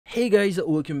Hey guys,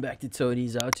 welcome back to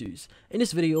Tony's How To's. In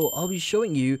this video, I'll be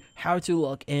showing you how to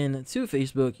log in to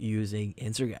Facebook using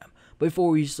Instagram. Before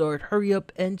we start, hurry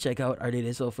up and check out our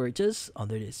latest offer just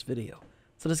under this video.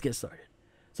 So let's get started.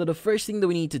 So the first thing that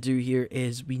we need to do here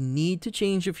is we need to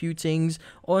change a few things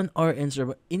on our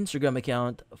Instagram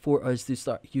account for us to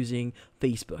start using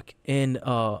Facebook in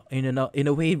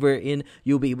a way wherein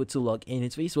you'll be able to log in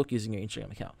into Facebook using your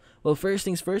Instagram account. Well, first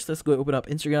things first, let's go open up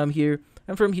Instagram here,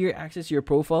 and from here access your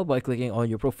profile by clicking on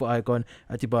your profile icon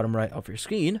at the bottom right of your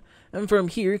screen, and from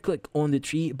here click on the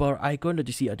three bar icon that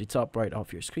you see at the top right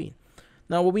of your screen.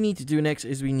 Now what we need to do next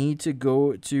is we need to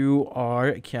go to our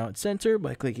account center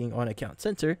by clicking on account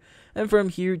center, and from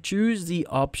here choose the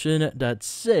option that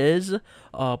says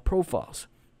profiles.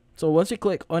 So once you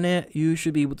click on it, you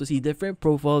should be able to see different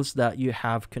profiles that you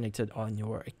have connected on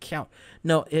your account.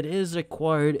 Now it is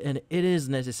required and it is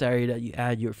necessary that you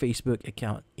add your Facebook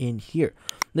account in here.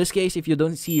 In this case, if you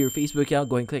don't see your Facebook account,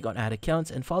 go and click on add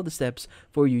accounts and follow the steps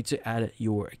for you to add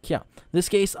your account. In this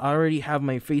case, I already have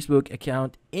my Facebook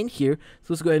account in here,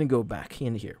 so let's go ahead and go back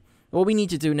in here. What we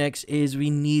need to do next is we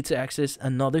need to access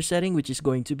another setting, which is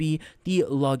going to be the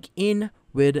login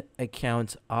with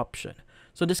account option.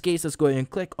 So in this case, let's go ahead and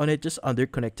click on it just under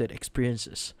connected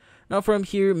experiences. Now from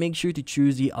here, make sure to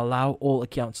choose the allow all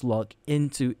accounts log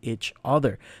into each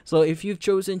other. So if you've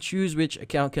chosen choose which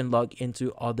account can log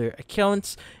into other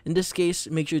accounts, in this case,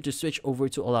 make sure to switch over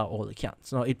to allow all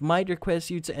accounts. Now it might request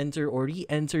you to enter or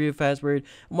re-enter your password.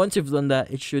 Once you've done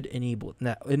that, it should enable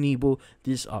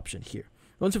this option here.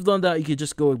 Once you've done that, you can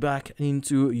just go back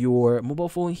into your mobile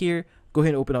phone here. Go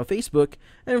ahead and open up Facebook,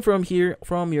 and from here,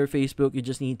 from your Facebook, you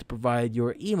just need to provide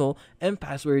your email and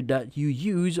password that you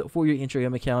use for your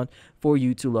Instagram account for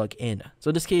you to log in. So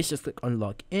in this case, just click on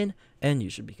log in and you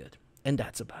should be good. And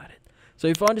that's about it. So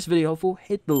if you found this video helpful,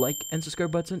 hit the like and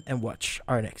subscribe button and watch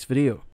our next video.